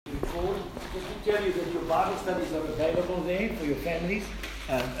to tell you that your Bible studies are available there for your families.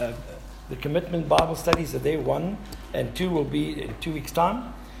 The commitment Bible studies are there. 1 and 2 will be in 2 weeks'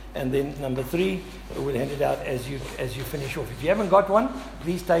 time. And then number 3, we'll hand it out as you finish off. If you haven't got one,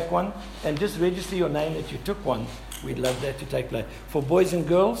 please take one. And just register your name that you took one. We'd love that to take place. For boys and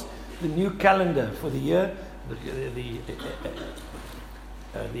girls, the new calendar for the year,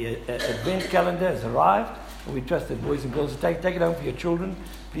 the advent calendar has arrived. We trust that boys and girls take it home for your children.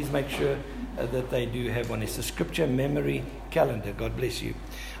 Please make sure that they do have one. It's a scripture memory calendar. God bless you.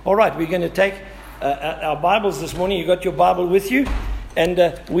 All right, we're going to take our Bibles this morning. You got your Bible with you?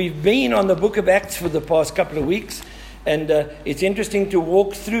 And we've been on the book of Acts for the past couple of weeks. And it's interesting to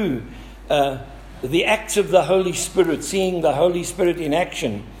walk through the acts of the Holy Spirit, seeing the Holy Spirit in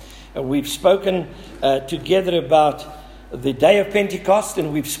action. We've spoken together about the day of Pentecost,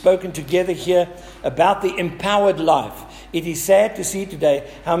 and we've spoken together here about the empowered life. It is sad to see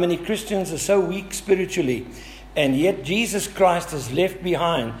today how many Christians are so weak spiritually, and yet Jesus Christ has left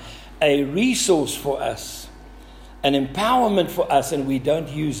behind a resource for us, an empowerment for us, and we don't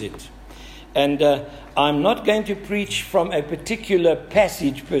use it. And I'm not going to preach from a particular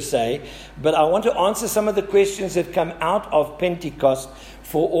passage per se, but I want to answer some of the questions that come out of Pentecost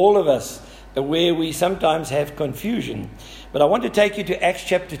for all of us, where we sometimes have confusion. But I want to take you to Acts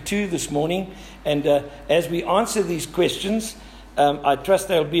chapter 2 this morning, and as we answer these questions, I trust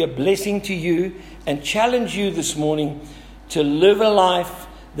they'll be a blessing to you and challenge you this morning to live a life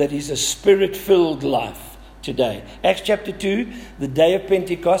that is a spirit-filled life today. Acts chapter 2, the day of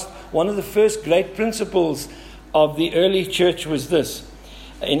Pentecost. One of the first great principles of the early church was this.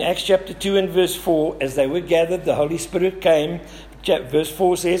 In Acts chapter 2 and verse 4, as they were gathered, the Holy Spirit came. Verse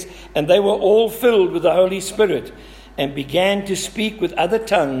 4 says, and they were all filled with the Holy Spirit and began to speak with other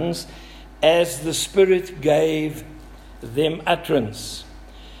tongues as the Spirit gave them utterance.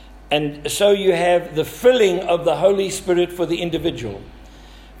 And so you have the filling of the Holy Spirit for the individual.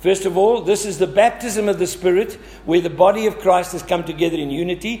 First of all, this is the baptism of the Spirit, where the body of Christ has come together in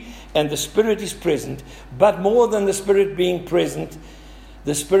unity and the Spirit is present. But more than the Spirit being present,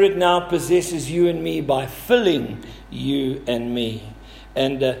 the Spirit now possesses you and me by filling you and me.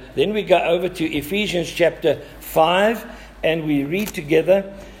 And then we go over to Ephesians chapter 5 and we read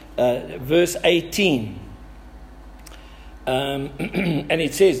together verse 18. And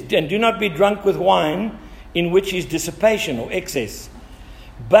it says, and do not be drunk with wine in which is dissipation or excess,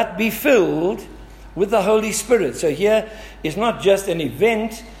 but be filled with the Holy Spirit. So here is not just an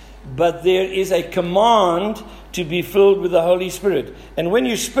event, but there is a command to be filled with the Holy Spirit. And when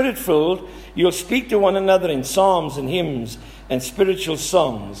you're Spirit-filled, you'll speak to one another in psalms and hymns and spiritual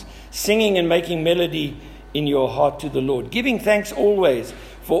songs, singing and making melody in your heart to the Lord, giving thanks always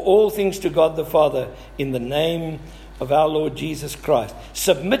for all things to God the Father in the name of our Lord Jesus Christ,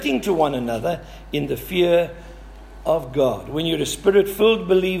 submitting to one another in the fear of God. When you're a Spirit-filled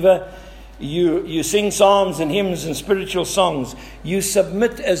believer, you sing psalms and hymns and spiritual songs. You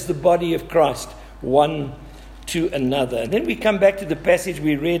submit as the body of Christ, one to another. And then we come back to the passage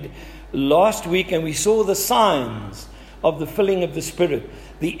we read last week, and we saw the signs of the filling of the Spirit,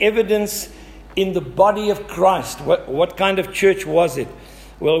 the evidence in the body of Christ. What kind of church was it?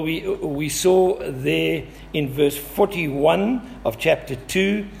 Well, we saw there in verse 41 of chapter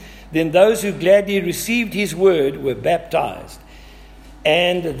 2, then those who gladly received his word were baptized.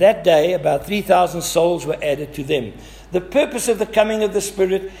 And that day, about 3,000 souls were added to them. The purpose of the coming of the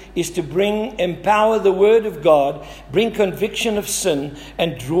Spirit is to empower the Word of God, bring conviction of sin,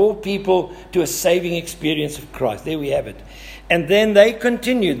 and draw people to a saving experience of Christ. There we have it. And then they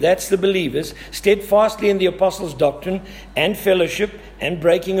continued, that's the believers, steadfastly in the apostles' doctrine and fellowship and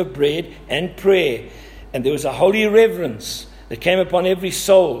breaking of bread and prayer. And there was a holy reverence that came upon every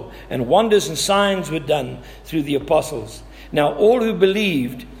soul, and wonders and signs were done through the apostles. Now all who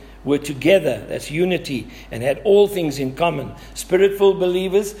believed were together, that's unity, and had all things in common. Spirit-filled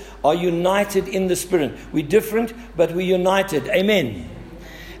believers are united in the Spirit. We're different, but we're united. Amen.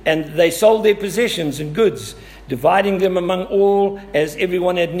 And they sold their possessions and goods, dividing them among all as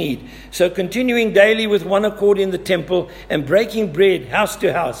everyone had need. So continuing daily with one accord in the temple and breaking bread house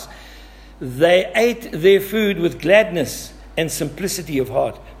to house, they ate their food with gladness and simplicity of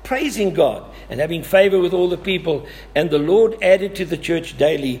heart, praising God and having favor with all the people. And the Lord added to the church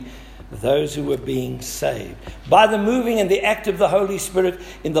daily those who were being saved. By the moving and the act of the Holy Spirit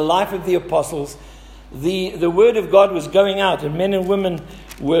in the life of the apostles, the word of God was going out and men and women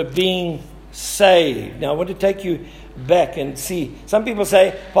were being saved. Now I want to take you back and see. Some people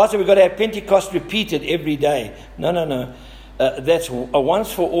say, Pastor, we've got to have Pentecost repeated every day. No. That's a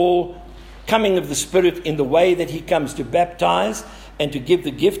once for all coming of the Spirit in the way that he comes to baptize and to give the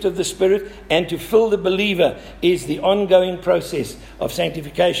gift of the Spirit and to fill the believer is the ongoing process of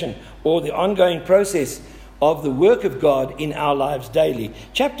sanctification, or the ongoing process of the work of God in our lives daily.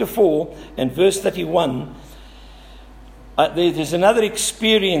 Chapter 4 and verse 31, there's another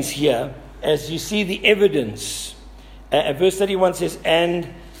experience here as you see the evidence. Verse 31 says, "And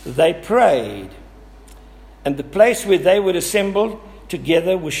they prayed, and the place where they were assembled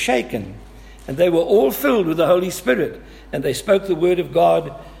together was shaken, and they were all filled with the Holy Spirit, and they spoke the word of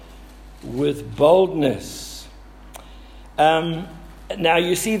God with boldness." Now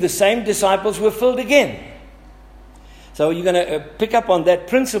you see the same disciples were filled again. So you're going to pick up on that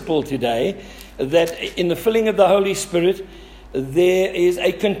principle today, that in the filling of the Holy Spirit, there is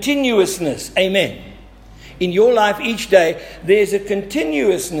a continuousness. Amen. In your life each day, there's a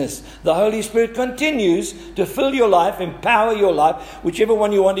continuousness. The Holy Spirit continues to fill your life, empower your life, whichever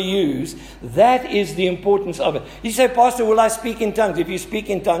one you want to use. That is the importance of it. You say, "Pastor, will I speak in tongues?" If you speak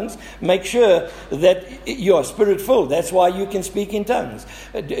in tongues, make sure that you are Spirit-filled. That's why you can speak in tongues.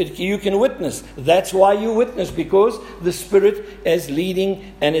 You can witness. That's why you witness, because the Spirit is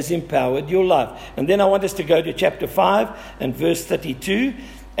leading and has empowered your life. And then I want us to go to chapter 5 and verse 32.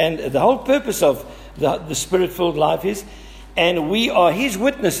 And the whole purpose of the Spirit-filled life is, "And we are His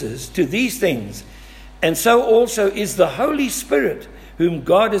witnesses to these things, and so also is the Holy Spirit, whom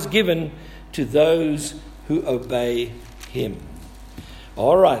God has given to those who obey Him."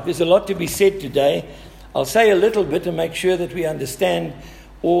 All right, there's a lot to be said today. I'll say a little bit to make sure that we understand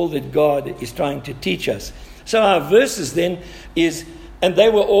all that God is trying to teach us. So our verses then is, "And they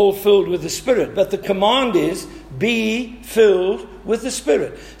were all filled with the Spirit." But the command is, be filled with the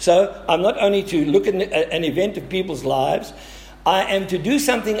Spirit. So I'm not only to look at an event of people's lives, I am to do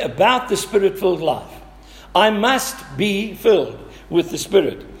something about the Spirit-filled life. I must be filled with the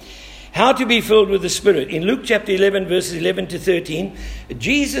Spirit. How to be filled with the Spirit? In Luke chapter 11, verses 11 to 13,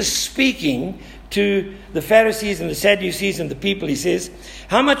 Jesus speaking to the Pharisees and the Sadducees and the people, he says,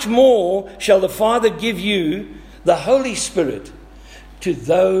 "How much more shall the Father give you the Holy Spirit to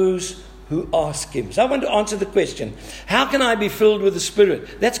those who ask Him?" So I want to answer the question, how can I be filled with the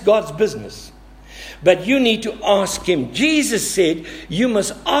Spirit? That's God's business. But you need to ask Him. Jesus said you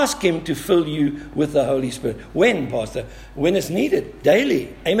must ask Him to fill you with the Holy Spirit. When, Pastor? When it's needed. Daily.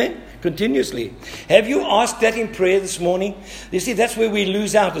 Amen? Continuously. Have you asked that in prayer this morning? You see, that's where we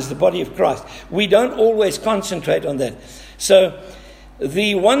lose out as the body of Christ. We don't always concentrate on that. So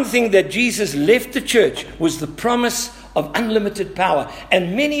the one thing that Jesus left the church was the promise of unlimited power.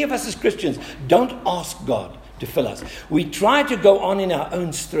 And many of us as Christians don't ask God to fill us. We try to go on in our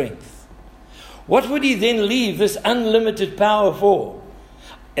own strength. What would He then leave this unlimited power for?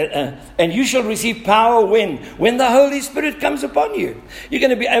 And you shall receive power when the Holy Spirit comes upon you. You're going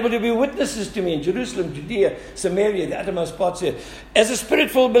to be able to be witnesses to me in Jerusalem, Judea, Samaria, the uttermost parts here. As a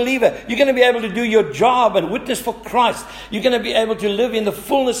Spirit-filled believer, you're going to be able to do your job and witness for Christ. You're going to be able to live in the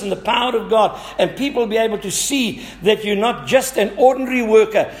fullness and the power of God. And people will be able to see that you're not just an ordinary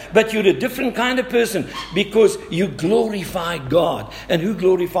worker, but you're a different kind of person, because you glorify God. And who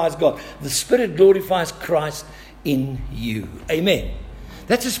glorifies God? The Spirit glorifies Christ in you. Amen.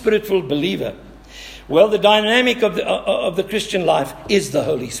 That's a Spirit-filled believer. Well, the dynamic of the Christian life is the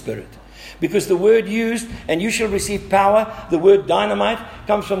Holy Spirit. Because the word used, "and you shall receive power," the word dynamite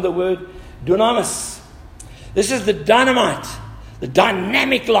comes from the word dunamis. This is the dynamite, the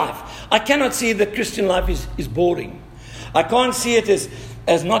dynamic life. I cannot see that Christian life is boring. I can't see it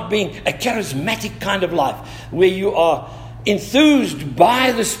as not being a charismatic kind of life, where you are enthused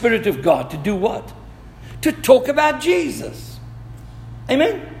by the Spirit of God to do what? To talk about Jesus.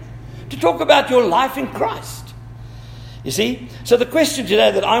 Amen? To talk about your life in Christ. You see? So the question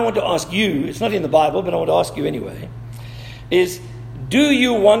today that I want to ask you, it's not in the Bible, but I want to ask you anyway, is, do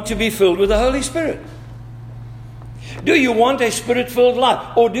you want to be filled with the Holy Spirit? Do you want a Spirit-filled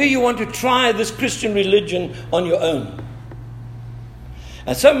life? Or do you want to try this Christian religion on your own?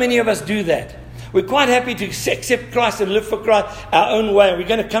 And so many of us do that. We're quite happy to accept Christ and live for Christ our own way. We're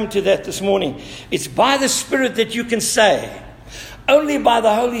going to come to that this morning. It's by the Spirit that you can say, only by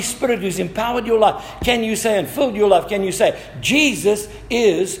the Holy Spirit who's empowered your life can you say, and filled your life, can you say, Jesus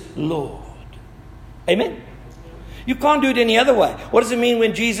is Lord. Amen? You can't do it any other way. What does it mean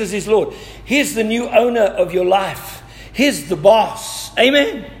when Jesus is Lord? He's the new owner of your life. He's the boss.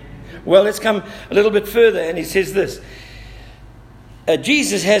 Amen? Well, let's come a little bit further, and he says this.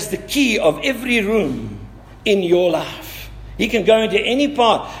 Jesus has the key of every room in your life. He can go into any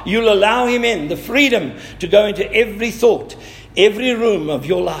part. You'll allow Him in, the freedom to go into every thought, every room of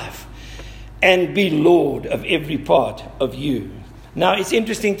your life, and be Lord of every part of you. Now, it's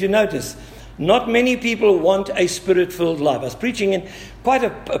interesting to notice, Not many people want a Spirit-filled life. I was preaching in quite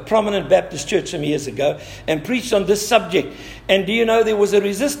a prominent Baptist church some years ago and preached on this subject. And do you know there was a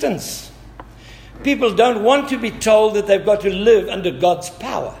resistance? People don't want to be told that they've got to live under God's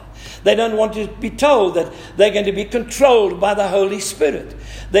power. They don't want to be told that they're going to be controlled by the Holy Spirit.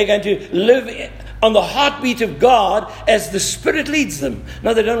 They're going to live on the heartbeat of God as the Spirit leads them.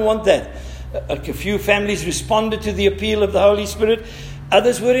 No, they don't want that. A few families responded to the appeal of the Holy Spirit.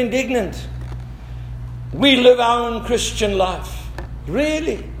 Others were indignant. We live our own Christian life.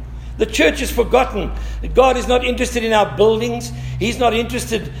 Really? The church has forgotten that God is not interested in our buildings. He's not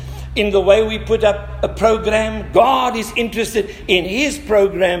interested in the way we put up a program. God is interested in His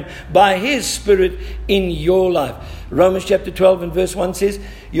program by His Spirit in your life. Romans chapter 12 and verse 1 says,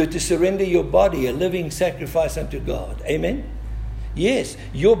 you're to surrender your body, a living sacrifice unto God. Amen? Yes,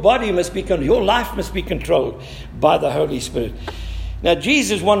 your body must be your life must be controlled by the Holy Spirit. Now,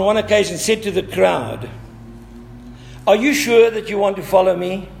 Jesus on one occasion said to the crowd, are you sure that you want to follow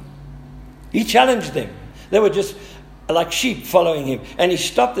me? He challenged them. They were just like sheep following him. And he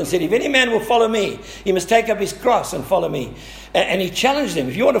stopped and said, if any man will follow me, he must take up his cross and follow me. And he challenged them.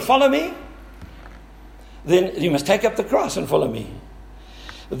 If you want to follow me, then you must take up the cross and follow me.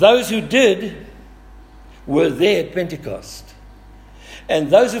 Those who did were there at Pentecost. And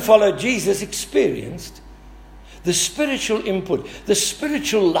those who followed Jesus experienced the spiritual input, the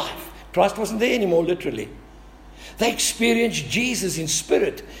spiritual life. Christ wasn't there anymore, literally. They experienced Jesus in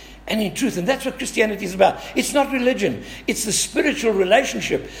spirit and in truth. And that's what Christianity is about. It's not religion. It's the spiritual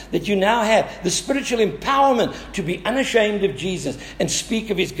relationship that you now have. The spiritual empowerment to be unashamed of Jesus and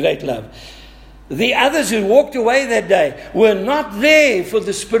speak of His great love. The others who walked away that day were not there for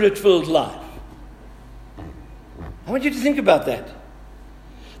the Spirit-filled life. I want you to think about that.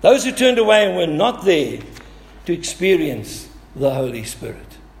 Those who turned away and were not there to experience the Holy Spirit.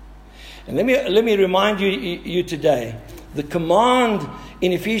 And let me remind you today, the command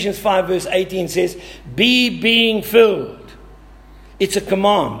in Ephesians 5 verse 18 says, be being filled. It's a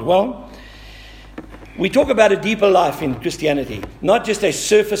command. Well, we talk about a deeper life in Christianity, not just a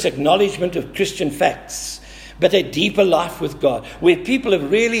surface acknowledgement of Christian facts, but a deeper life with God, where people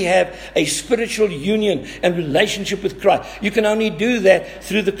really have a spiritual union and relationship with Christ. You can only do that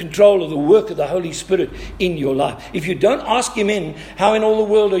through the control of the work of the Holy Spirit in your life. If you don't ask Him in, how in all the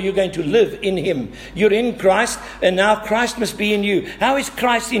world are you going to live in Him? You're in Christ, and now Christ must be in you. How is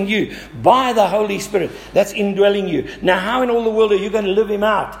Christ in you? By the Holy Spirit. That's indwelling you. Now, how in all the world are you going to live Him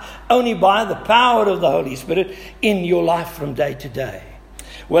out? Only by the power of the Holy Spirit in your life from day to day.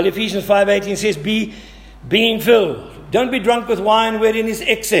 Well, Ephesians 5:18 says, being filled. Don't be drunk with wine wherein is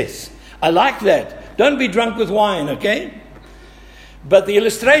excess. I like that. Don't be drunk with wine, okay? But the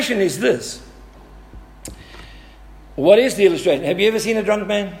illustration is this. What is the illustration? Have you ever seen a drunk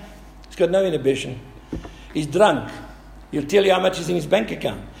man? He's got no inhibition. He's drunk. He'll tell you how much is in his bank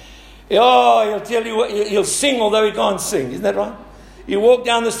account. Oh, he'll tell you he'll sing although he can't sing. Isn't that right? He'll walk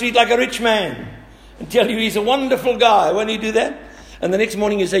down the street like a rich man and tell you he's a wonderful guy. Won't he do that? And the next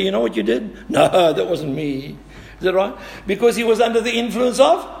morning you say, you know what you did? No, that wasn't me. Is that right? Because he was under the influence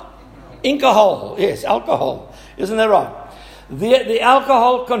of alcohol. Yes, alcohol. Isn't that right? The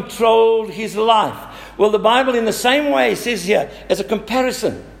alcohol controlled his life. Well, the Bible in the same way says here, as a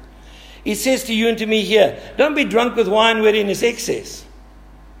comparison, it says to you and to me here, don't be drunk with wine wherein is excess,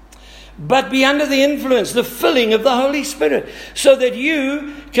 but be under the influence, the filling of the Holy Spirit, so that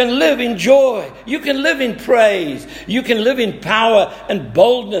you can live in joy, you can live in praise, you can live in power and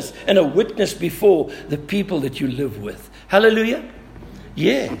boldness and a witness before the people that you live with. Hallelujah?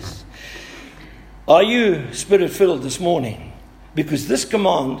 Yes. Are you Spirit-filled this morning? Because this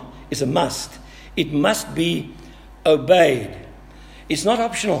command is a must. It must be obeyed. It's not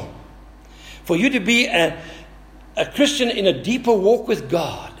optional. For you to be a Christian in a deeper walk with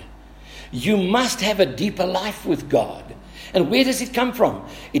God, you must have a deeper life with God. And where does it come from?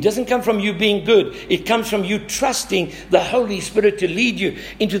 It doesn't come from you being good. It comes from you trusting the Holy Spirit to lead you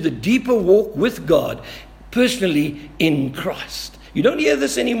into the deeper walk with God, personally in Christ. You don't hear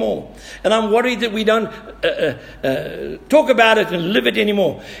this anymore. And I'm worried that we don't talk about it and live it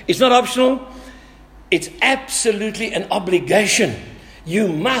anymore. It's not optional. It's absolutely an obligation. You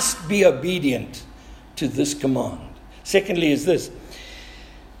must be obedient to this command. Secondly is this.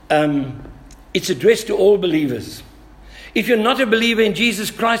 It's addressed to all believers. If you're not a believer in Jesus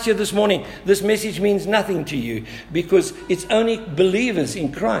Christ here this morning, this message means nothing to you, because it's only believers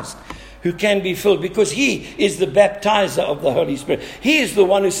in Christ who can be filled, because He is the baptizer of the Holy Spirit. He is the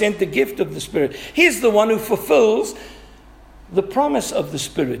one who sent the gift of the Spirit. He is the one who fulfills the promise of the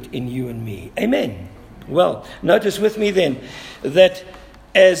Spirit in you and me. Amen. Well, notice with me then that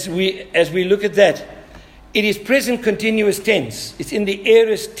as we look at that, it is present continuous tense. It's in the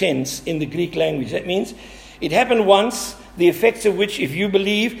aorist tense in the Greek language. That means it happened once, the effects of which, if you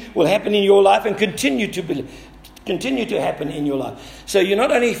believe, will happen in your life and continue to happen in your life. So you're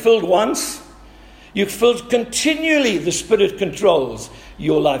not only filled once, you're filled continually. The Spirit controls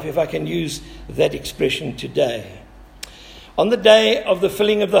your life, if I can use that expression today. On the day of the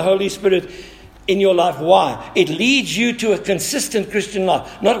filling of the Holy Spirit in your life, why? It leads you to a consistent Christian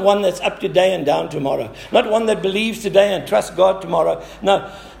life, not one that's up today and down tomorrow, not one that believes today and trusts God tomorrow,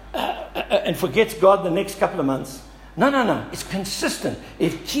 and forgets God the next couple of months. No. It's consistent.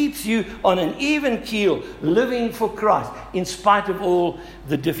 It keeps you on an even keel, living for Christ in spite of all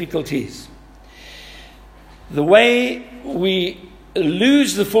the difficulties. The way we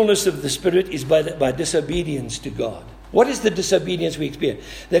lose the fullness of the Spirit is by disobedience to God. What is the disobedience we experience?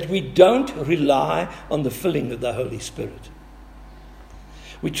 That we don't rely on the filling of the Holy Spirit.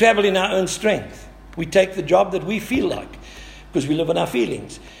 We travel in our own strength. We take the job that we feel like because we live on our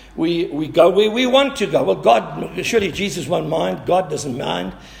feelings. We go where we want to go. Well, God, surely Jesus won't mind. God doesn't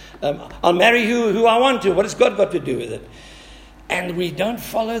mind. I'll marry who I want to. What has God got to do with it? And we don't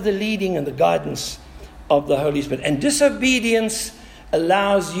follow the leading and the guidance of the Holy Spirit. And disobedience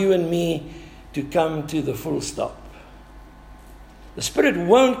allows you and me to come to the full stop. The Spirit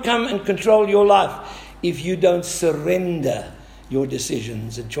won't come and control your life if you don't surrender your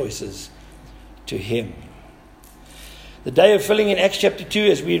decisions and choices to Him. The day of filling in Acts chapter 2,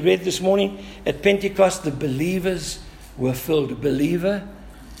 as we read this morning, at Pentecost, the believers were filled. Believer,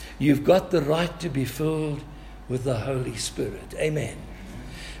 you've got the right to be filled with the Holy Spirit. Amen.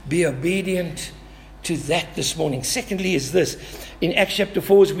 Be obedient to that this morning. Secondly is this. In Acts chapter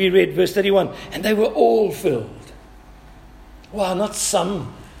 4, as we read, verse 31, and they were all filled. Wow, not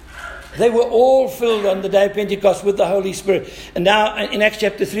some. They were all filled on the day of Pentecost with the Holy Spirit. And now in Acts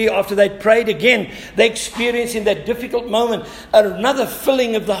chapter 3, after they prayed again, they experienced in that difficult moment another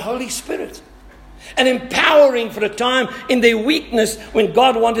filling of the Holy Spirit. An empowering for a time in their weakness when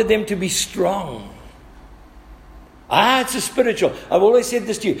God wanted them to be strong. It's a spiritual. I've always said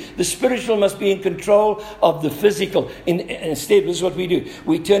this to you. The spiritual must be in control of the physical. Instead, this is what we do.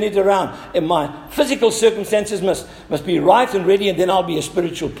 We turn it around. And my physical circumstances must be right and ready, and then I'll be a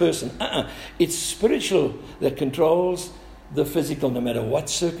spiritual person. It's spiritual that controls the physical, no matter what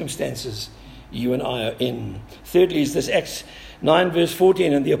circumstances you and I are in. Thirdly is this Acts 9 verse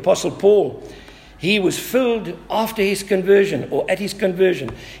 14. And the Apostle Paul, he was filled after his conversion, or at his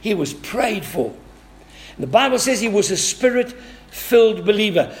conversion. He was prayed for. The Bible says he was a Spirit-filled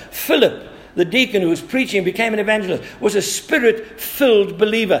believer. Philip, the deacon who was preaching, became an evangelist, was a Spirit-filled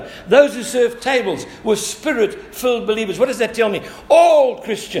believer. Those who served tables were Spirit-filled believers. What does that tell me? All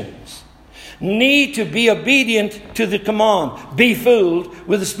Christians need to be obedient to the command, be filled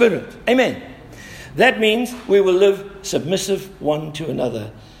with the Spirit. Amen. That means we will live submissive one to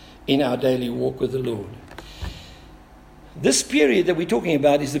another in our daily walk with the Lord. This period that we're talking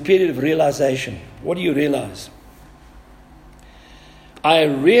about is the period of realization. What do you realize? I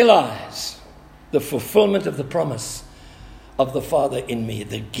realize the fulfillment of the promise of the Father in me,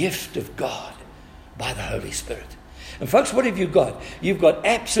 the gift of God by the Holy Spirit. And folks, what have you got? You've got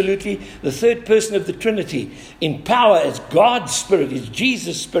absolutely the third person of the Trinity in power as God's Spirit, as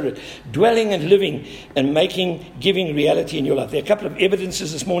Jesus' Spirit, dwelling and living and giving reality in your life. There are a couple of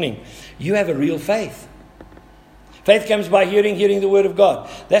evidences this morning. You have a real faith. Faith comes by hearing the word of God.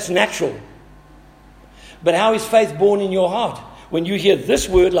 That's natural. But how is faith born in your heart? When you hear this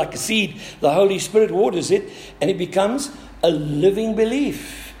word like a seed, the Holy Spirit waters it, and it becomes a living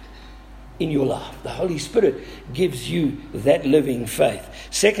belief in your life. The Holy Spirit gives you that living faith.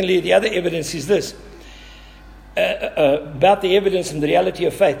 Secondly, the other evidence is this. About the evidence and the reality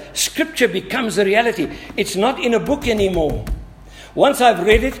of faith. Scripture becomes a reality. It's not in a book anymore. Once I've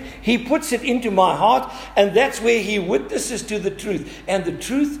read it, He puts it into my heart, and that's where He witnesses to the truth. And the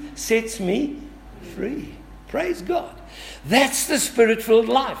truth sets me free. Praise God. That's the Spirit-filled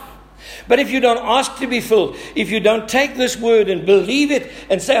life. But if you don't ask to be filled, if you don't take this word and believe it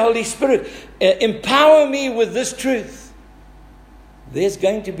and say, Holy Spirit, empower me with this truth, there's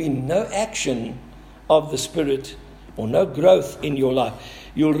going to be no action of the Spirit or no growth in your life.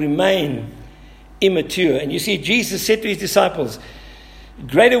 You'll remain immature. And you see, Jesus said to His disciples,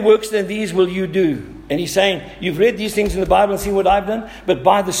 greater works than these will you do. And He's saying, you've read these things in the Bible and seen what I've done, but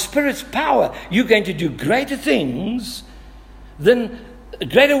by the Spirit's power, you're going to do greater things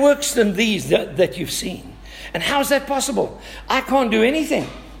greater works than these that you've seen. And how is that possible? I can't do anything.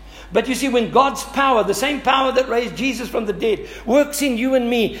 But you see, when God's power, the same power that raised Jesus from the dead, works in you and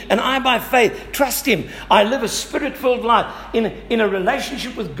me, and I by faith trust Him, I live a Spirit-filled life in a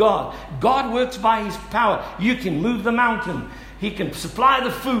relationship with God. God works by His power. You can move the mountain. He can supply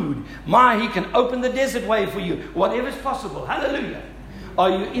the food. He can open the desert way for you. Whatever's possible. Hallelujah. Are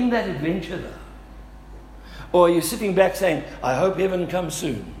you in that adventure though? Or are you sitting back saying, I hope heaven comes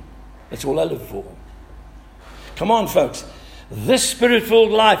soon. That's all I live for. Come on, folks. This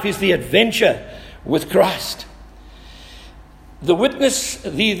Spirit-filled life is the adventure with Christ.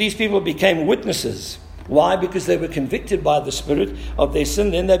 These people became witnesses. Why? Because they were convicted by the Spirit of their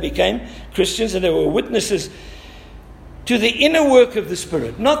sin. Then they became Christians, and they were witnesses to the inner work of the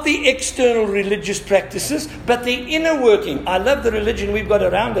Spirit. Not the external religious practices, but the inner working. I love the religion we've got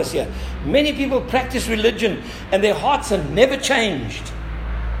around us here. Many people practice religion, and their hearts are never changed.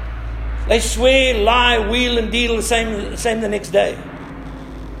 They swear, lie, wheel and deal the same the next day.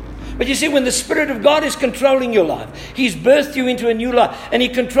 But you see, when the Spirit of God is controlling your life, He's birthed you into a new life, and He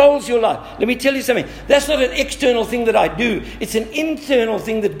controls your life. Let me tell you something. That's not an external thing that I do. It's an internal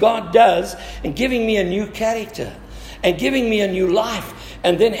thing that God does in giving me a new character and giving me a new life,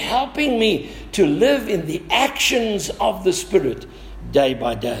 and then helping me to live in the actions of the Spirit day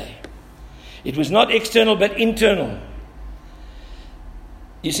by day. It was not external, but internal.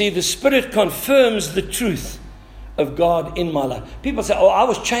 You see, the Spirit confirms the truth of God in my life. People say, I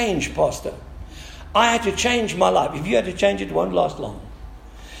was changed, Pastor. I had to change my life. If you had to change it, it won't last long.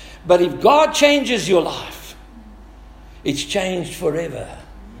 But if God changes your life, it's changed forever.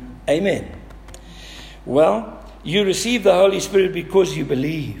 Amen. Well, you receive the Holy Spirit because you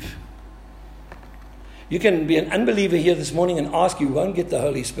believe. You can be an unbeliever here this morning and ask, you won't get the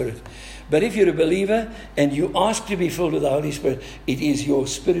Holy Spirit. But if you're a believer and you ask to be filled with the Holy Spirit, it is your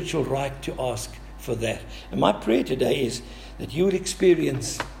spiritual right to ask for that. And my prayer today is that you would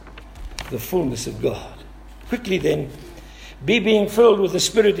experience the fullness of God. Quickly then, being filled with the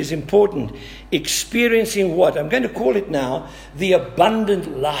Spirit is important. Experiencing what? I'm going to call it now the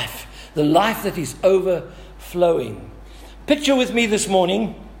abundant life. The life that is overflowing. Picture with me this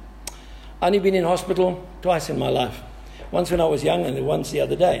morning. I've only been in hospital twice in my life. Once when I was young and once the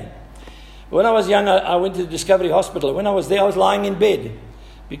other day. When I was young, I went to the Discovery Hospital. When I was there, I was lying in bed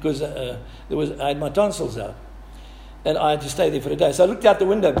because I had my tonsils out. And I had to stay there for a day. So I looked out the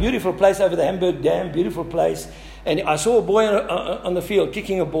window. Beautiful place over the Hamburg Dam. Beautiful place. And I saw a boy on the field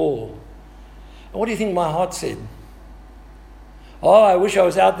kicking a ball. And what do you think my heart said? Oh, I wish I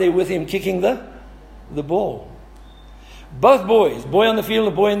was out there with him kicking the ball. Both boys. Boy on the field,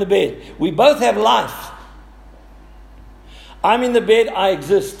 a boy in the bed. We both have life. I'm in the bed. I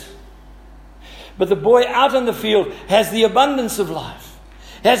exist. But the boy out on the field has the abundance of life,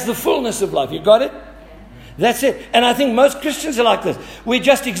 has the fullness of life. You got it? That's it. And I think most Christians are like this. We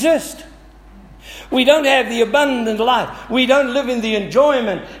just exist. We don't have the abundant life. We don't live in the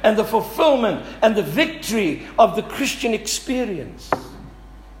enjoyment and the fulfillment and the victory of the Christian experience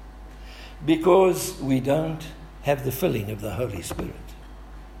because we don't have the filling of the Holy Spirit.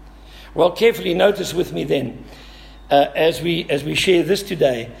 Well, carefully notice with me then, as we share this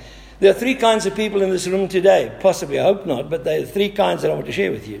today. There are three kinds of people in this room today. Possibly, I hope not, but there are three kinds that I want to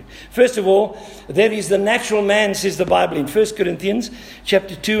share with you. First of all, there is the natural man, says the Bible in 1 Corinthians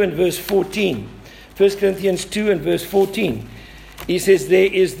chapter 2 and verse 14. 1 Corinthians 2 and verse 14. He says there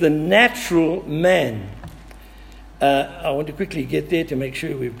is the natural man. I want to quickly get there to make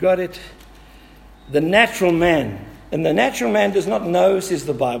sure we've got it. The natural man. And the natural man does not know, says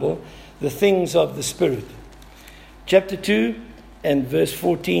the Bible, the things of the Spirit. Chapter 2 and verse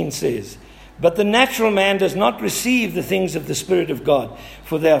 14 says, but the natural man does not receive the things of the Spirit of God,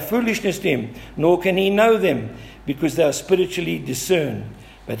 for they are foolishness to him, nor can he know them, because they are spiritually discerned.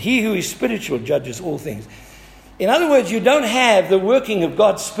 But he who is spiritual judges all things. In other words, you don't have the working of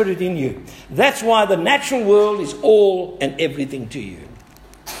God's Spirit in you. That's why the natural world is all and everything to you.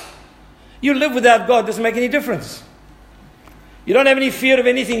 You live without God, doesn't make any difference. You don't have any fear of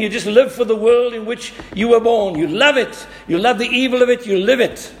anything. You just live for the world in which you were born. You love it. You love the evil of it. You live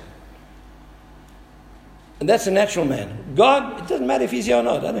it. And that's the natural man. God, it doesn't matter if he's here or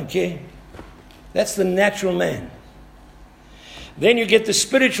not. I don't care. That's the natural man. Then you get the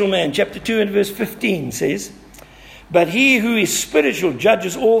spiritual man. Chapter 2 and verse 15 says, but he who is spiritual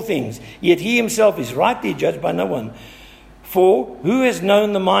judges all things, yet he himself is rightly judged by no one. For who has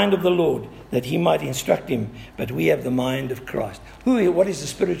known the mind of the Lord, that he might instruct him? But we have the mind of Christ. What is a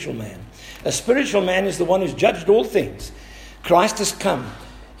spiritual man? A spiritual man is the one who's judged all things. Christ has come.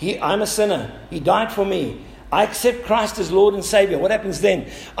 I'm a sinner. He died for me. I accept Christ as Lord and Savior. What happens then?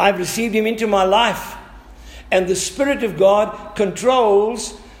 I've received him into my life. And the Spirit of God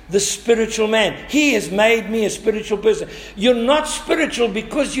controls the spiritual man. He has made me a spiritual person. You're not spiritual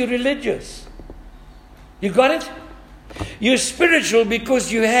because you're religious. You got it? You're spiritual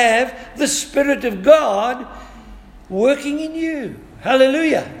because you have the Spirit of God working in you.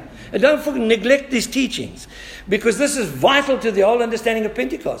 Hallelujah. And don't neglect these teachings, because this is vital to the whole understanding of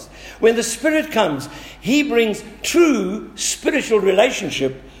Pentecost. When the Spirit comes, He brings true spiritual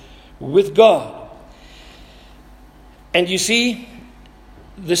relationship with God. And you see,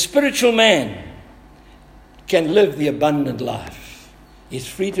 the spiritual man can live the abundant life. He's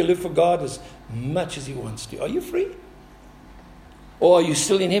free to live for God as much as he wants to. Are you free? Or are you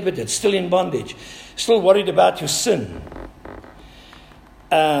still inhibited, still in bondage, still worried about your sin?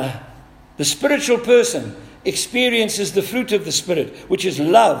 The spiritual person experiences the fruit of the Spirit, which is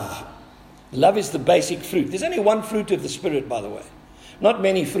love. Love is the basic fruit. There's only one fruit of the Spirit, by the way. Not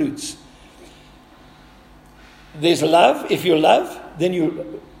many fruits. There's love. If you love, then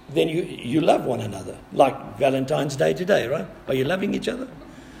you love one another. Like Valentine's Day today, right? Are you loving each other?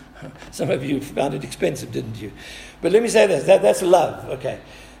 Some of you found it expensive, didn't you? But let me say this. That's love. Okay.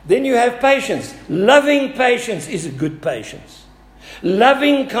 Then you have patience. Loving patience is a good patience.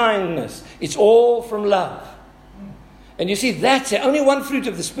 Loving kindness. It's all from love. And you see, that's only one fruit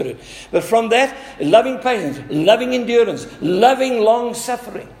of the Spirit. But from that, loving patience, loving endurance, loving long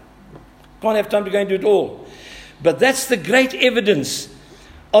suffering. Can't have time to go into it all. But that's the great evidence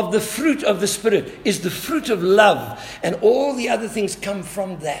of the fruit of the Spirit, is the fruit of love. And all the other things come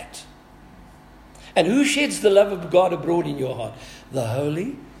from that. And who sheds the love of God abroad in your heart? The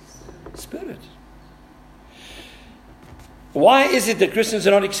Holy Spirit. Why is it that Christians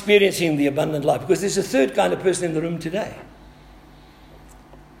are not experiencing the abundant life? Because there's a third kind of person in the room today.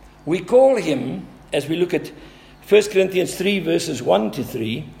 We call him, as we look at 1 Corinthians 3 verses 1 to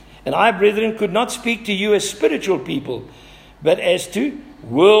 3, and I, brethren, could not speak to you as spiritual people, but as to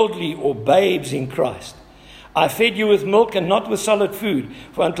worldly or babes in Christ. I fed you with milk and not with solid food,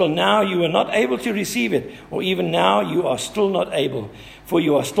 for until now you were not able to receive it, or even now you are still not able, for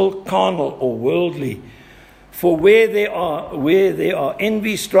you are still carnal or worldly. For where there are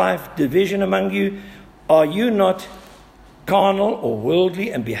envy, strife, division among you, are you not carnal or worldly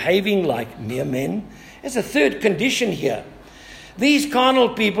and behaving like mere men? There's a third condition here. These carnal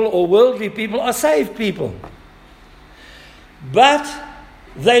people or worldly people are saved people. But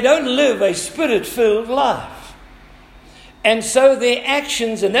they don't live a Spirit-filled life. And so their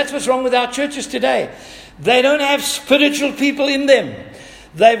actions, and that's what's wrong with our churches today, they don't have spiritual people in them.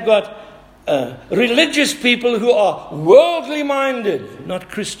 They've got religious people who are worldly minded, not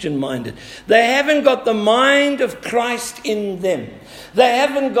Christian minded. They haven't got the mind of Christ in them. They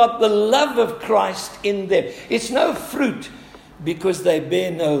haven't got the love of Christ in them. It's no fruit because they bear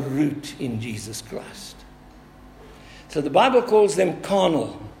no root in Jesus Christ. So the Bible calls them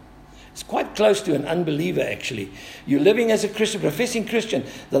carnal. It's quite close to an unbeliever, actually. You're living as a Christian, professing Christian,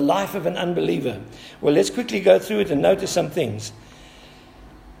 the life of an unbeliever. Well, let's quickly go through it and notice some things.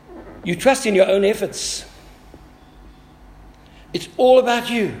 You trust in your own efforts. It's all about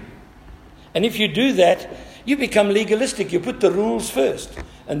you. And if you do that, you become legalistic. You put the rules first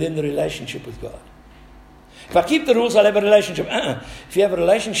and then the relationship with God. If I keep the rules, I'll have a relationship. If you have a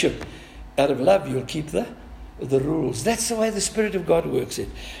relationship out of love, you'll keep the rules. That's the way the Spirit of God works it.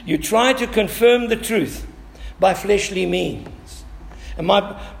 You try to confirm the truth by fleshly means. And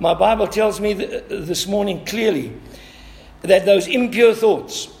my Bible tells me this morning clearly that those impure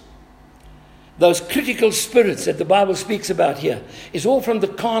thoughts, those critical spirits that the Bible speaks about here, is all from the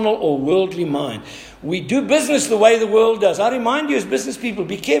carnal or worldly mind. We do business the way the world does. I remind you as business people,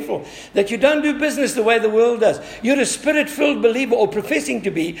 be careful that you don't do business the way the world does. You're a Spirit-filled believer, or professing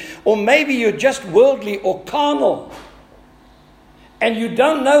to be, or maybe you're just worldly or carnal. And you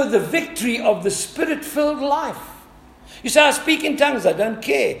don't know the victory of the Spirit-filled life. You say, I speak in tongues. I don't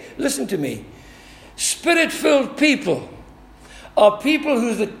care. Listen to me. Spirit-filled people are people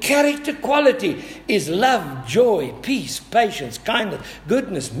whose the character quality is love, joy, peace, patience, kindness,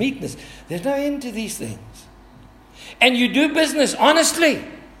 goodness, meekness. There's no end to these things. And you do business honestly.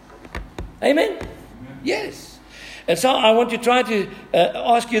 Amen? Yes. And so I want to try to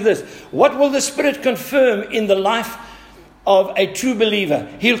ask you this. What will the Spirit confirm in the life of a true believer?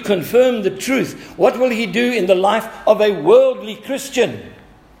 He'll confirm the truth. What will He do in the life of a worldly Christian?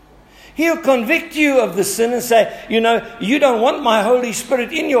 He'll convict you of the sin and say, you don't want my Holy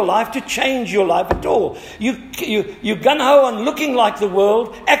Spirit in your life to change your life at all. You're gung-ho on looking like the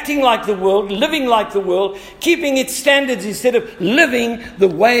world, acting like the world, living like the world, keeping its standards instead of living the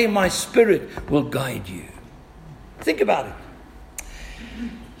way my Spirit will guide you. Think about it.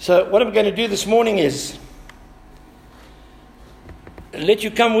 So what I'm going to do this morning is let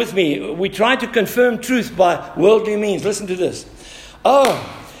you come with me. We try to confirm truth by worldly means. Listen to this.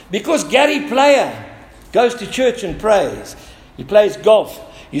 Oh, because Gary Player goes to church and prays. He plays golf.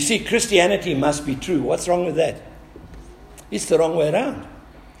 You see, Christianity must be true. What's wrong with that? It's the wrong way around.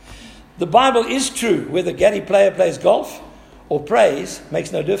 The Bible is true. Whether Gary Player plays golf or prays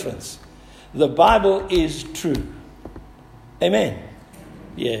makes no difference. The Bible is true. Amen.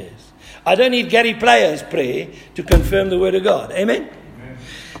 Yes. I don't need Gary Player's prayer to confirm the Word of God. Amen. Amen.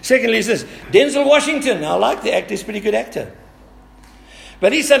 Secondly is this. Denzel Washington. I like the actor. He's a pretty good actor.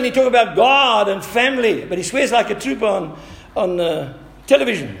 But he suddenly talks about God and family. But he swears like a trooper on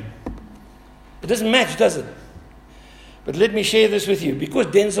television. It doesn't match, does it? But let me share this with you. Because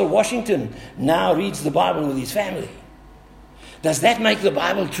Denzel Washington now reads the Bible with his family, does that make the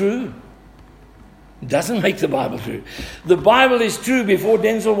Bible true? It doesn't make the Bible true. The Bible is true before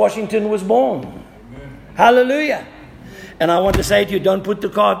Denzel Washington was born. Amen. Hallelujah. And I want to say to you, don't put the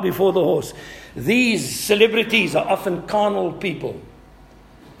cart before the horse. These celebrities are often carnal people.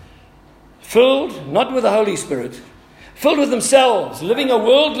 Filled, not with the Holy Spirit, filled with themselves, living a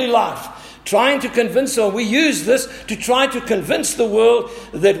worldly life, trying to convince, or we use this to try to convince the world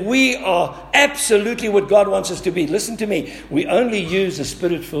that we are absolutely what God wants us to be. Listen to me. We only use a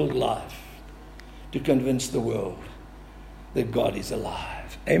Spirit-filled life to convince the world that God is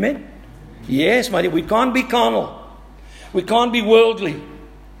alive. Amen? Yes, my dear. We can't be carnal. We can't be worldly.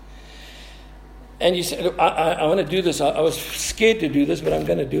 And you say, look, I want to do this. I was scared to do this, but I'm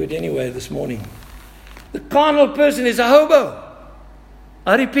going to do it anyway this morning. The carnal person is a hobo.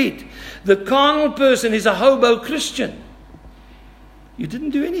 I repeat, the carnal person is a hobo Christian. You didn't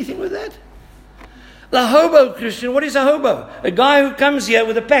do anything with that. The hobo Christian, what is a hobo? A guy who comes here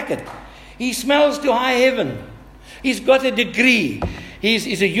with a packet. He smells to high heaven. He's got a degree.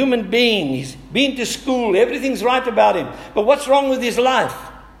 He's a human being. He's been to school. Everything's right about him. But what's wrong with his life?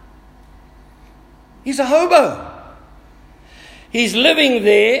 He's a hobo. He's living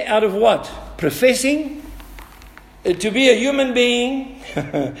there out of what? Professing to be a human being.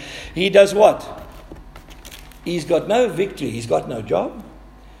 He does what? He's got no victory. He's got no job.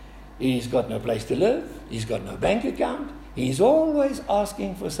 He's got no place to live. He's got no bank account. He's always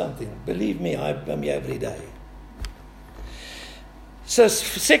asking for something. Believe me, I'm here every day. So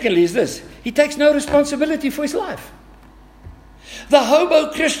secondly is this. He takes no responsibility for his life. The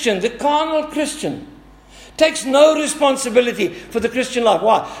hobo Christian, the carnal Christian, takes no responsibility for the Christian life.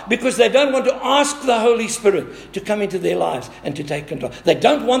 Why? Because they don't want to ask the Holy Spirit to come into their lives and to take control. They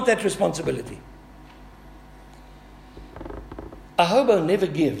don't want that responsibility. A hobo never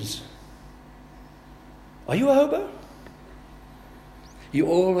gives. Are you a hobo? He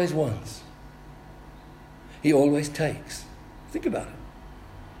always wants. He always takes. Think about it.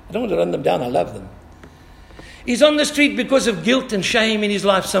 I don't want to run them down. I love them. He's on the street because of guilt and shame in his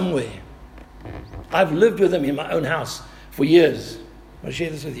life somewhere. I've lived with them in my own house for years. I'll share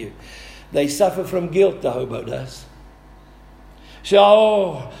this with you. They suffer from guilt, the hobo does.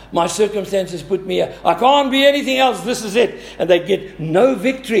 So, my circumstances put me here. I can't be anything else. This is it. And they get no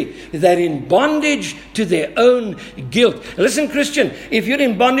victory. They're in bondage to their own guilt. Listen, Christian, if you're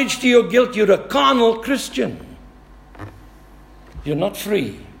in bondage to your guilt, you're a carnal Christian. You're not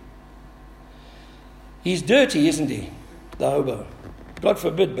free. He's dirty, isn't he? The hobo. God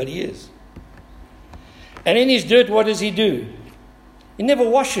forbid, but he is. And in his dirt, what does he do? He never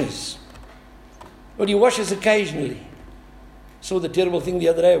washes. Well, he washes occasionally. Saw the terrible thing the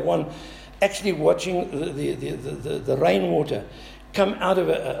other day of one actually watching the rainwater come out of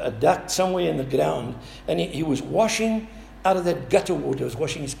a duct somewhere in the ground, and he was washing out of that gutter water. He was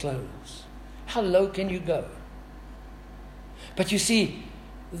washing his clothes. How low can you go? But you see,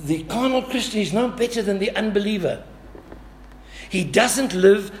 the carnal Christian is no better than the unbeliever. He doesn't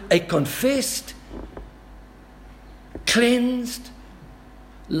live a confessed, cleansed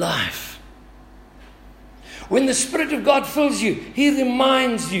life. When the Spirit of God fills you, He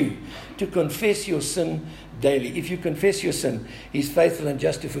reminds you to confess your sin daily. If you confess your sin, He's faithful and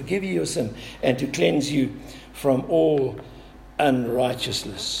just to forgive you your sin and to cleanse you from all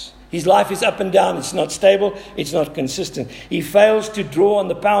unrighteousness. His life is up and down. It's not stable. It's not consistent. He fails to draw on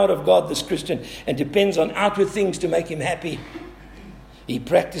the power of God, this Christian, and depends on outward things to make him happy. He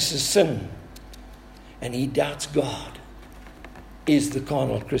practices sin and he doubts God, is the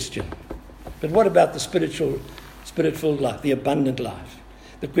carnal Christian. But what about the Spirit-filled life, the abundant life?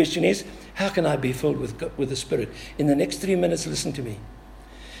 The question is, how can I be filled with the Spirit? In the next 3 minutes, listen to me.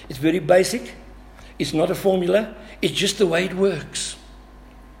 It's very basic. It's not a formula. It's just the way it works.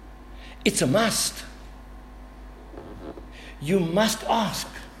 It's a must. You must ask.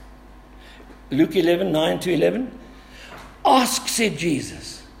 Luke 11, 9 to 11. Ask, said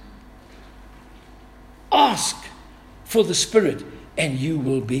Jesus. Ask for the Spirit and you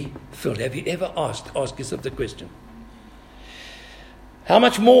will be filled. Have you ever asked? Ask yourself the question. How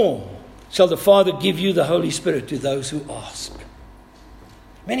much more shall the Father give you the Holy Spirit to those who ask?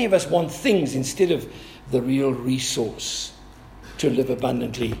 Many of us want things instead of the real resource to live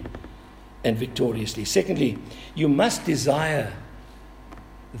abundantly and victoriously. Secondly, you must desire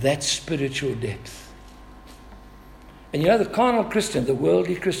that spiritual depth. And you know, the carnal Christian, the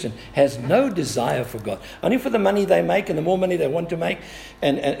worldly Christian, has no desire for God. Only for the money they make and the more money they want to make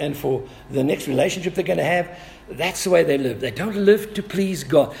and for the next relationship they're going to have. That's the way they live. They don't live to please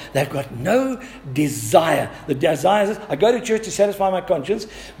God. They've got no desire. The desire is, I go to church to satisfy my conscience,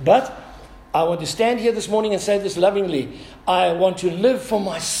 but I want to stand here this morning and say this lovingly. I want to live for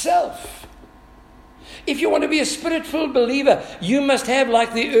myself. If you want to be a spirit-filled believer, you must have,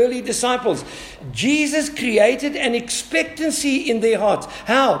 like the early disciples, Jesus created an expectancy in their hearts.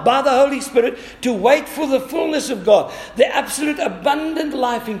 How? By the Holy Spirit, to wait for the fullness of God, the absolute abundant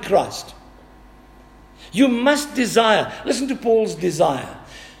life in Christ. You must desire. Listen to Paul's desire.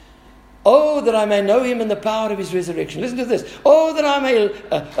 Oh, that I may know him in the power of his resurrection. Listen to this. Oh, that I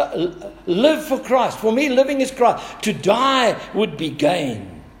may live for Christ. For me, living is Christ. To die would be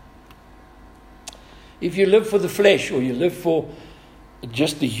gain. If you live for the flesh or you live for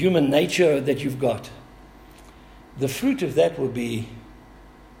just the human nature that you've got, the fruit of that will be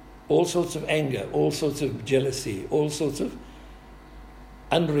all sorts of anger, all sorts of jealousy, all sorts of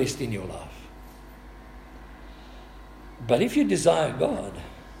unrest in your life. But if you desire God,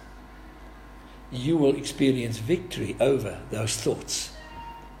 you will experience victory over those thoughts,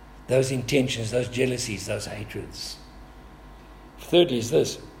 those intentions, those jealousies, those hatreds. Thirdly is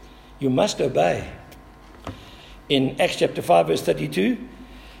this: you must obey. In Acts chapter 5 verse 32,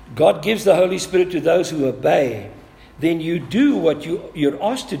 God gives the Holy Spirit to those who obey. Then you do what you're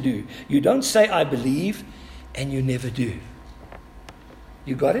asked to do. You don't say, I believe, and you never do.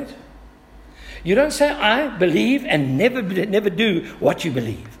 You got it? You don't say, I believe, and never do what you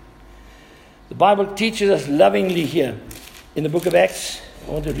believe. The Bible teaches us lovingly here in the book of Acts.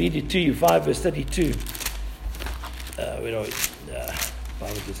 I want to read it to you, 5 verse 32. Where are we?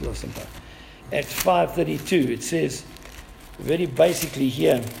 Bible just lost some time. Acts 5:32, it says very basically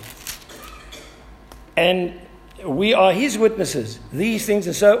here, and we are his witnesses, these things,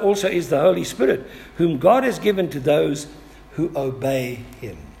 and so also is the Holy Spirit, whom God has given to those who obey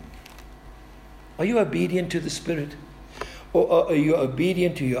him. Are you obedient to the Spirit? Or are you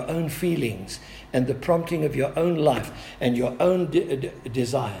obedient to your own feelings and the prompting of your own life and your own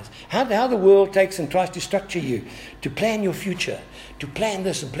desires? How the world takes and tries to structure you, to plan your future, to plan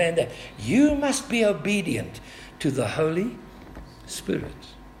this and plan that. You must be obedient to the Holy Spirit.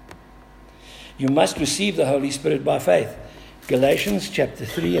 You must receive the Holy Spirit by faith. Galatians chapter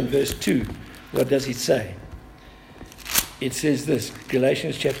 3 and verse 2. What does it say? It says this,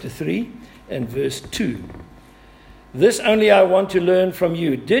 Galatians chapter 3 and verse 2. This only I want to learn from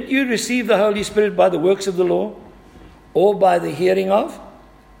you. Did you receive the Holy Spirit by the works of the law or by the hearing of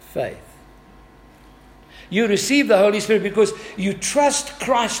faith? You receive the Holy Spirit because you trust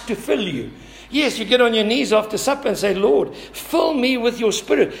Christ to fill you. Yes, you get on your knees after supper and say, Lord, fill me with your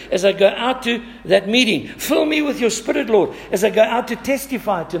Spirit as I go out to that meeting. Fill me with your Spirit, Lord, as I go out to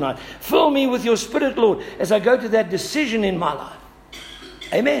testify tonight. Fill me with your Spirit, Lord, as I go to that decision in my life.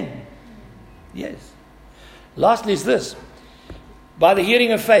 Amen. Yes. Lastly is this. By the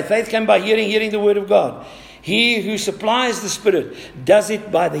hearing of faith. Faith came by hearing the word of God. He who supplies the Spirit does it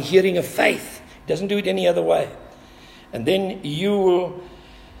by the hearing of faith. Doesn't do it any other way. And then you will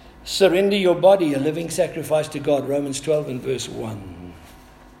surrender your body a living sacrifice to God. Romans 12 and verse 1.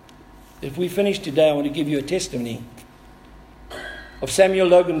 If we finish today, I want to give you a testimony of Samuel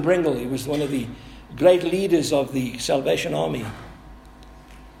Logan Brengle. He was one of the great leaders of the Salvation Army.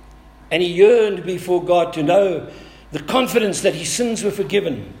 And he yearned before God to know the confidence that his sins were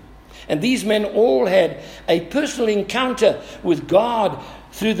forgiven. And these men all had a personal encounter with God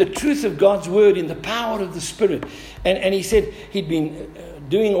through the truth of God's word in the power of the Spirit. And he said he'd been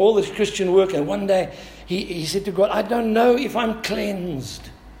doing all this Christian work, and one day he said to God, I don't know if I'm cleansed.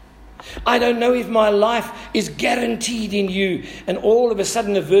 I don't know if my life is guaranteed in you. And all of a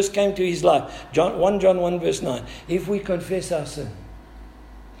sudden a verse came to his life. 1 John 1 verse 9. If we confess our sin,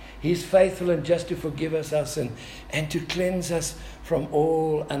 He's faithful and just to forgive us our sin and to cleanse us from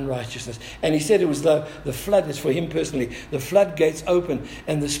all unrighteousness. And he said it was the flood, is for him personally, the floodgates opened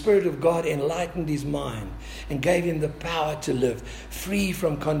and the Spirit of God enlightened his mind and gave him the power to live free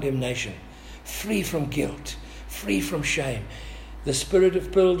from condemnation, free from guilt, free from shame. The Spirit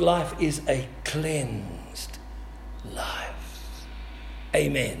of filled life is a cleansed life.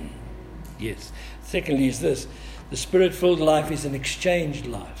 Amen. Yes. Secondly is this. The Spirit-filled life is an exchanged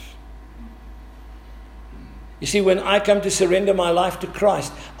life. You see, when I come to surrender my life to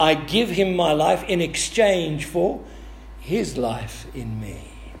Christ, I give him my life in exchange for his life in me.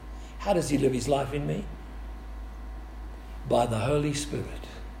 How does he live his life in me? By the Holy Spirit.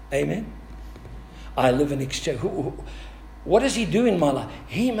 Amen. I live in exchange. What does he do in my life?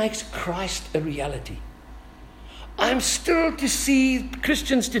 He makes Christ a reality. I'm still to see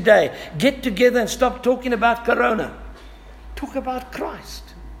Christians today get together and stop talking about Corona. Talk about Christ.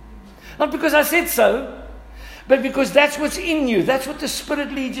 Not because I said so, but because that's what's in you. That's what the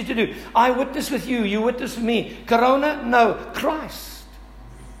Spirit leads you to do. I witness with you. You witness with me. Corona? No. Christ.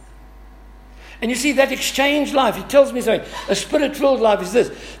 And you see, that exchange life, it tells me something. A Spirit-filled life is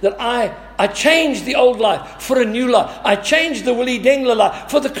this, that I change the old life for a new life. I change the Willie Dengler life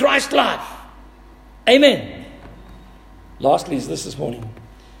for the Christ life. Amen. Lastly is this morning.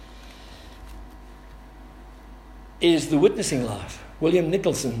 Is the witnessing life. William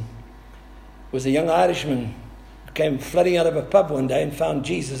Nicholson was a young Irishman who came flooding out of a pub one day and found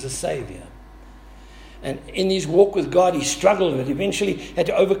Jesus as Savior. And in his walk with God, he struggled with it. Eventually had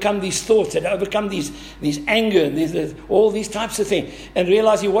to overcome these thoughts, had to overcome these anger, all these types of things, and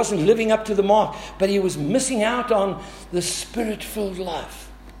realized he wasn't living up to the mark, but he was missing out on the Spirit-filled life.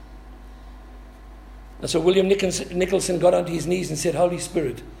 And so William Nicholson got onto his knees and said, Holy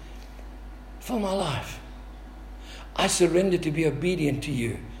Spirit, fill my life. I surrender to be obedient to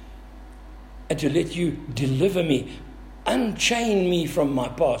you and to let you deliver me, unchain me from my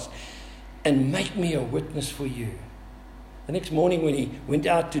past, and make me a witness for you. The next morning when he went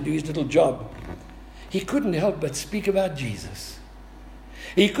out to do his little job, he couldn't help but speak about Jesus.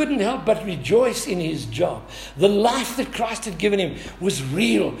 He couldn't help but rejoice in his job. The life that Christ had given him was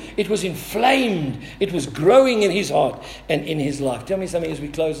real. It was inflamed. It was growing in his heart and in his life. Tell me something as we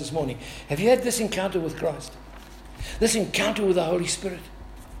close this morning. Have you had this encounter with Christ? This encounter with the Holy Spirit?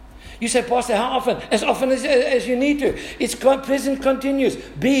 You say, Pastor, how often? As often as you need to. It's present continuous.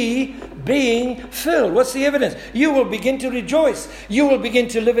 Being filled. What's the evidence? You will begin to rejoice. You will begin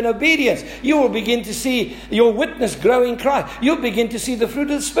to live in obedience. You will begin to see your witness grow in Christ. You'll begin to see the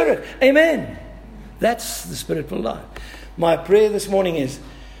fruit of the Spirit. Amen. That's the Spirit-filled life. My prayer this morning is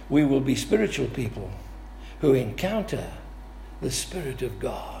we will be spiritual people who encounter the Spirit of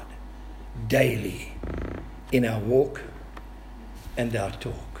God daily in our walk and our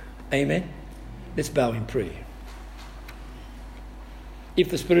talk. Amen. Let's bow in prayer. If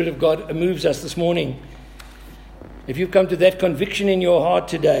the Spirit of God moves us this morning, if you've come to that conviction in your heart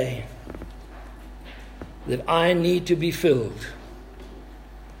today that I need to be filled,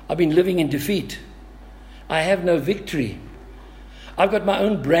 I've been living in defeat, I have no victory, I've got my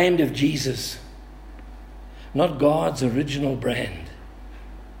own brand of Jesus, not God's original brand,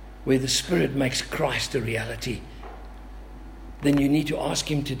 where the Spirit makes Christ a reality, then you need to ask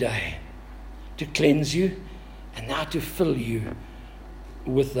him today to cleanse you and now to fill you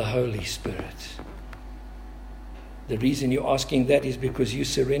with the Holy Spirit. The reason you're asking that is because you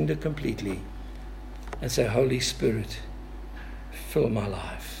surrender completely and say, Holy Spirit, fill my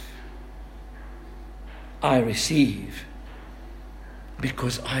life. I receive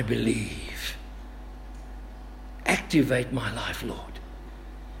because I believe. Activate my life, Lord,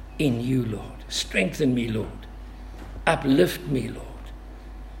 in you, Lord. Strengthen me, Lord. Uplift me, Lord.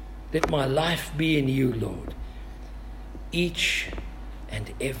 Let my life be in you, Lord, each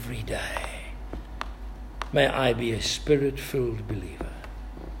and every day. May I be a Spirit-filled believer.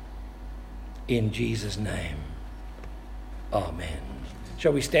 In Jesus' name, amen.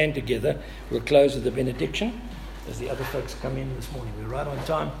 Shall we stand together? We'll close with the benediction as the other folks come in this morning. We're right on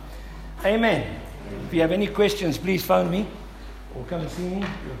time. Amen. If you have any questions, please phone me or come and see me.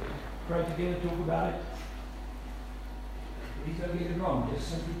 We'll pray together, talk about it. Please don't get it wrong. Just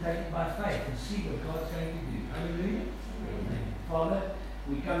simply take it by faith and see what God's going to do. Hallelujah. Amen. Father,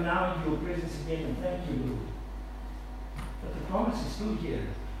 we come now into your presence again and thank you, Lord. But the promise is still here.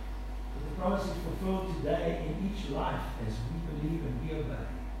 But the promise is fulfilled today in each life as we believe and we obey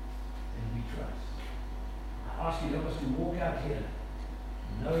and we trust. I ask you, help us to walk out here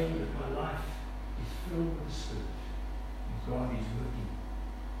knowing that my life is filled with the Spirit and God is working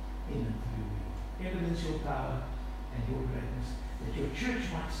in and through me. Evidence your power and your greatness, that your church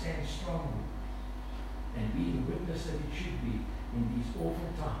might stand strong and be the witness that it should be in these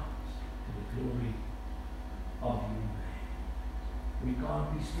awful times to the glory of your name. We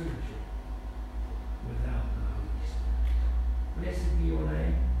can't be spiritual without the Holy Spirit. Blessed be your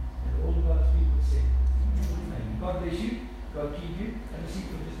name, and all of God's people say, amen. God bless you. God keep you. Have a seat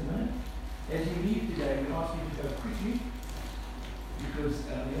for just a minute. As you leave today, we ask you to go quickly because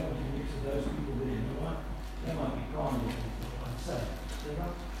they don't want to mix with those people there. You know what? They might be calm, I'd say. They're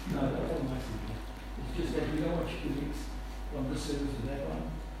not, no, that's all my thinking. It's just that we don't want you to mix from this service to that one.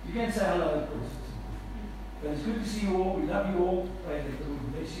 You can say hello, of course. But it's good to see you all. We love you all. Pray that God will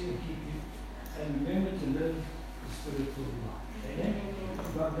bless you and keep you. And remember to live the Spirit-filled life. Amen?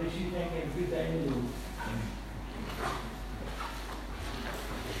 God bless you. Thank you. Have a good day in the Lord. Amen.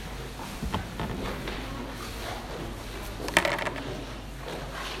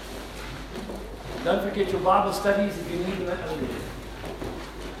 Don't forget your Bible studies if you need them at home.